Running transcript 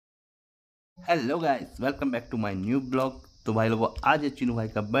Hello guys, welcome back to my new blog. तो भाई लोगों, आज है चीनू भाई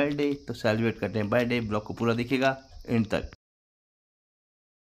का बर्थडे, तो सेलिब्रेट करते हैं बर्थडे। ब्लॉग को पूरा देखिएगा एंड तक।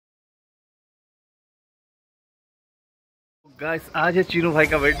 गाइस, आज है चीनू भाई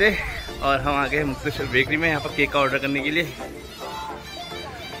का बर्थडे और हम आ गए मुक्तेश्वर बेकरी में यहाँ पर केक का ऑर्डर करने के लिए।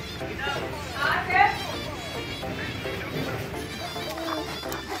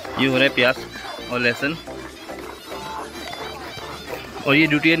 ये हो रहा है प्याज और लहसुन, और ये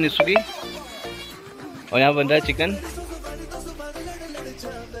ड्यूटी है निशु की, और यहाँ बन रहा है चिकन।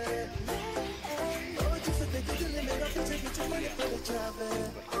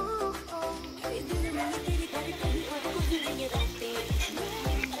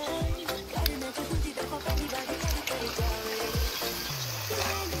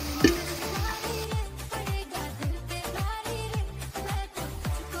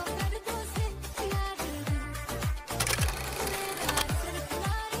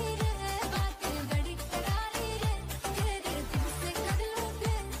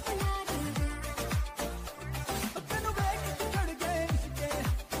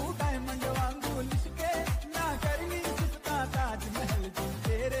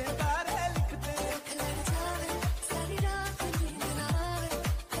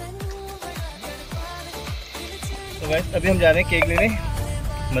 तो गाइस, अभी हम जा रहे हैं केक लेने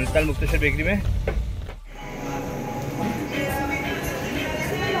मलताल मुक्तेश्वर बेकरी में।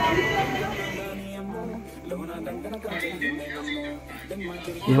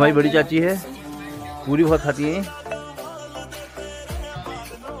 ये हमारी बड़ी चाची है, पूरी बहुत खाती हैं।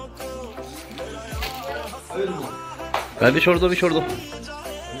 अभी छोड़ दो, अभी छोड़ दो।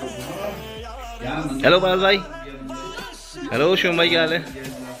 हेलो बाल भाई, हेलो शिवम भाई, क्या हाल है?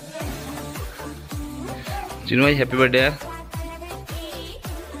 चिनू भाई हैप्पी बर्थडे यार।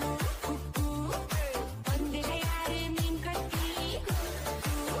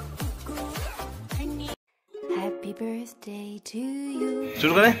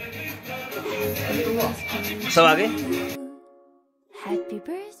 शुरू करें, सब आगे। Happy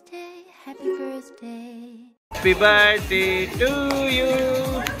birthday, happy birthday, happy birthday to you,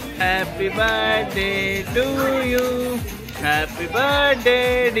 happy birthday to you, happy birthday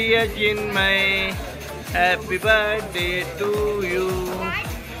dear Chinmay, Happy birthday to you.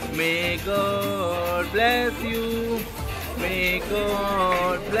 May God bless you. May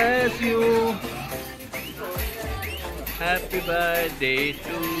God bless you. Happy birthday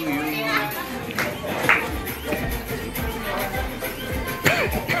to you.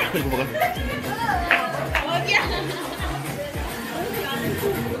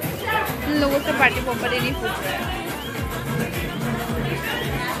 लोगों से party popper ही नहीं पूछ रहा है।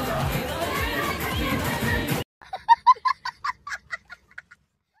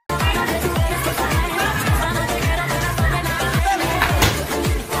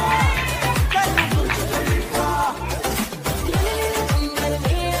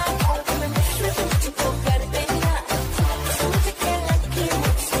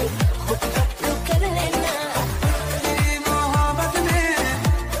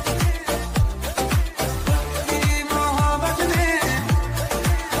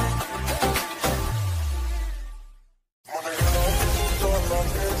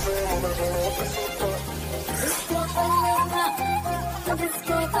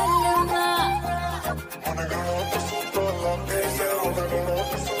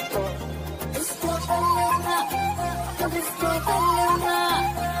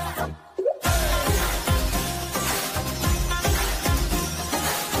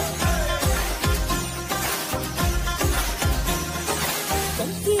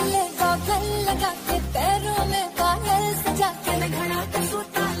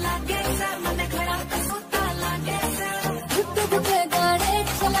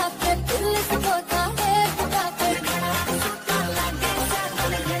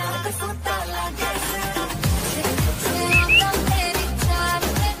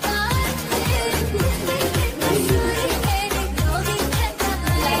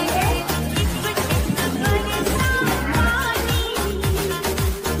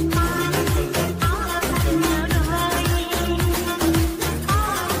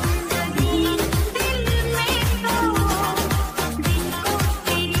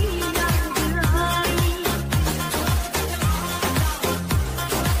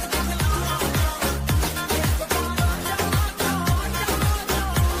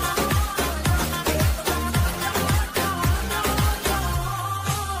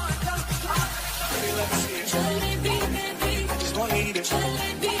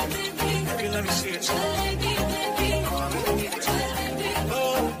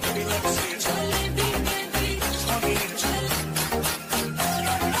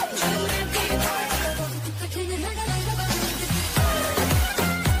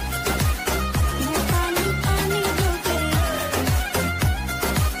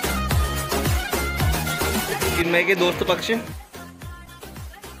 चिन्मय के दोस्त पक्ष।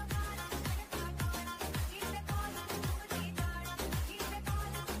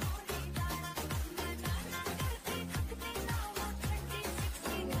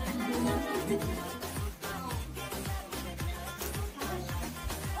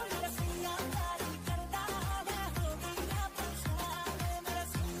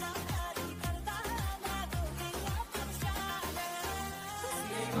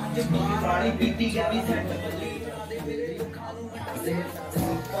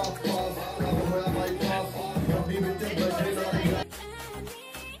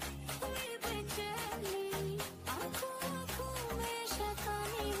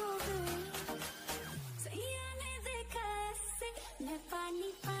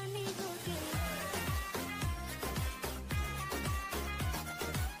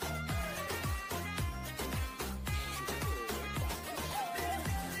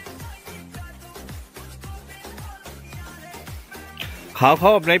 खाओ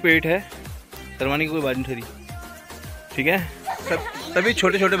खाओ, अपना ही पेट है, शर्माने की कोई बात नहीं ठहरी, ठीक है। सभी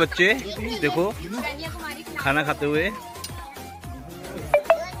छोटे छोटे बच्चे देखो खाना खाते हुए।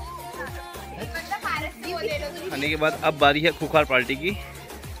 खाने के बाद अब बारी है खुखार पार्टी की।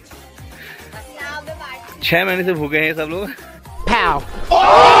 6 महीने से भूखे हैं सब लोग।